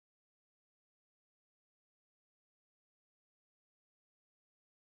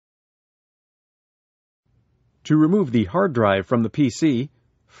To remove the hard drive from the PC,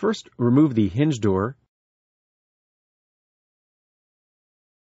 first remove the hinge door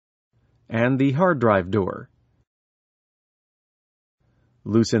and the hard drive door.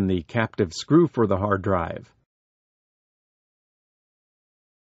 Loosen the captive screw for the hard drive.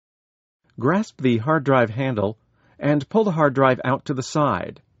 Grasp the hard drive handle and pull the hard drive out to the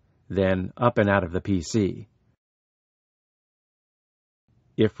side, then up and out of the PC.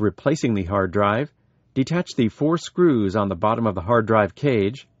 If replacing the hard drive, detach the 4 screws on the bottom of the hard drive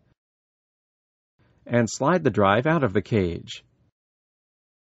cage and slide the drive out of the cage.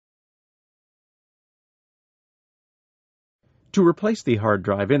 To replace the hard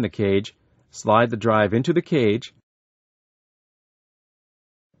drive in the cage, slide the drive into the cage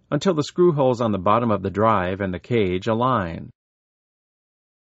until the screw holes on the bottom of the drive and the cage align.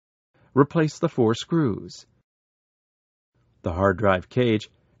 Replace the 4 screws. The hard drive cage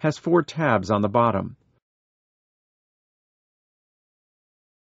has 4 tabs on the bottom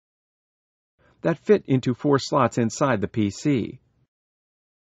that fit into 4 slots inside the PC.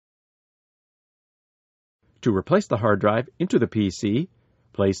 To replace the hard drive into the PC,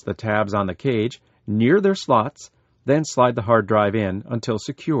 place the tabs on the cage near their slots, then slide the hard drive in until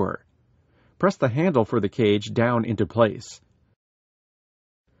secure. Press the handle for the cage down into place.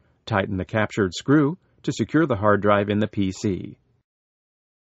 Tighten the captured screw to secure the hard drive in the PC.